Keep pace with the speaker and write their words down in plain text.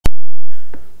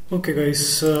Okay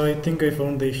guys, I think I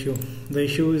found the issue. The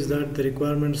issue is that the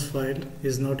requirements file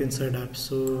is not inside apps,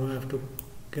 so I have to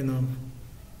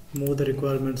move the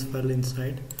requirements file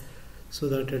inside so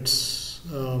that it's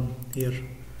here.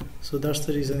 So that's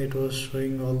the reason it was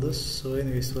showing all this. So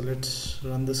anyway, so let's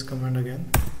run this command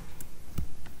again.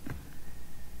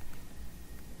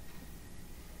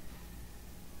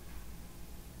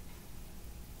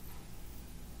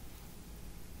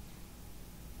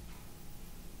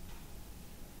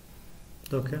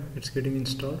 Okay, it's getting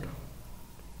installed.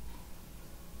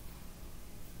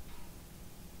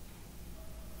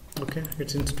 Okay,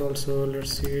 it's installed. So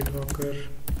let's see Docker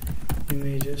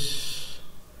images.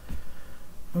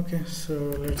 Okay, so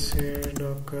let's say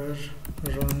Docker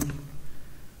run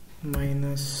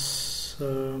minus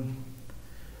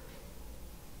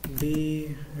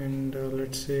b and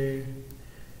let's say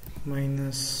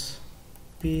minus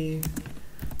p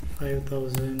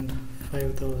 5000 or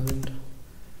 5000.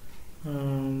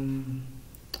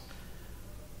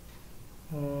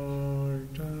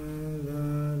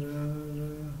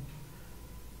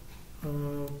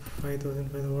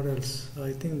 What else?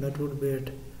 I think that would be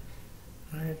it,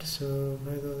 right? So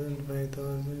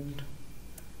 5000,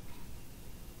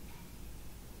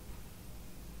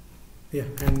 yeah,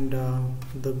 and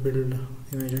the build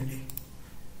image ID.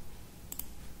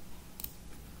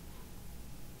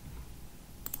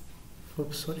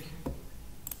 Oops, sorry.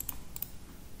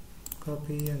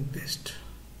 Copy and paste.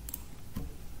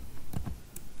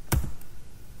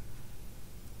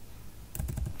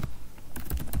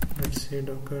 Let's say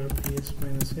Docker ps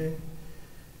minus a.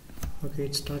 Okay,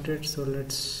 it started, so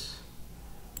let's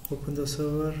open the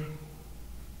server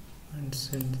and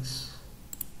send this.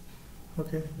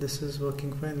 Okay, this is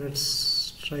working fine.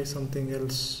 Let's try something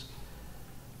else.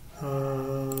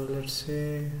 Let's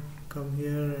say come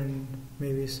here and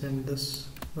maybe send this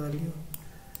value.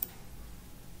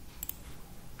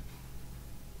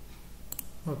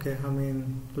 Okay, I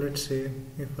mean, let's say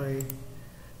if I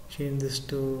change this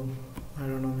to, I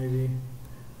don't know, maybe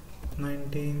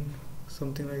 19,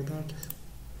 something like that.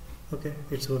 Okay,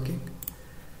 it's working.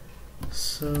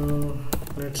 So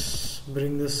let's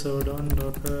bring this server down.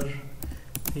 Docker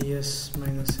ps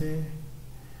minus a.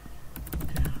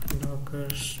 Okay, Docker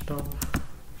stop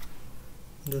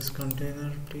this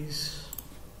container, please.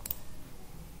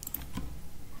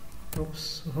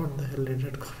 Oops, what the hell did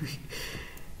it copy?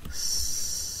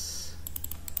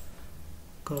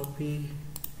 Copy,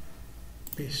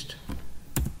 paste.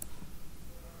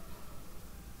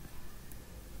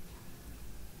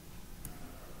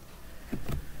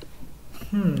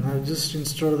 I've just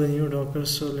installed the new Docker,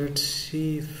 so let's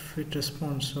see if it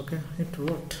responds. Okay, it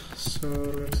worked. So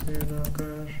let's say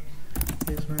Docker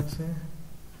is minus a.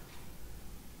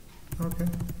 Okay,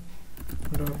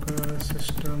 Docker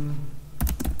system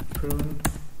prune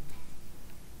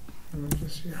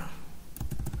images, yeah.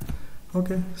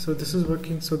 Okay, so this is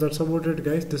working. So that's about it,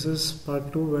 guys. This is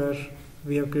part 2 where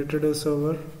we have created a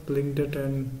server, linked it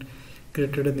and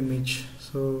created an image.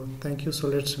 So thank you. So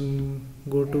let's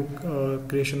go to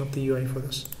creation of the UI for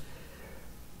this.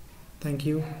 Thank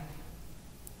you.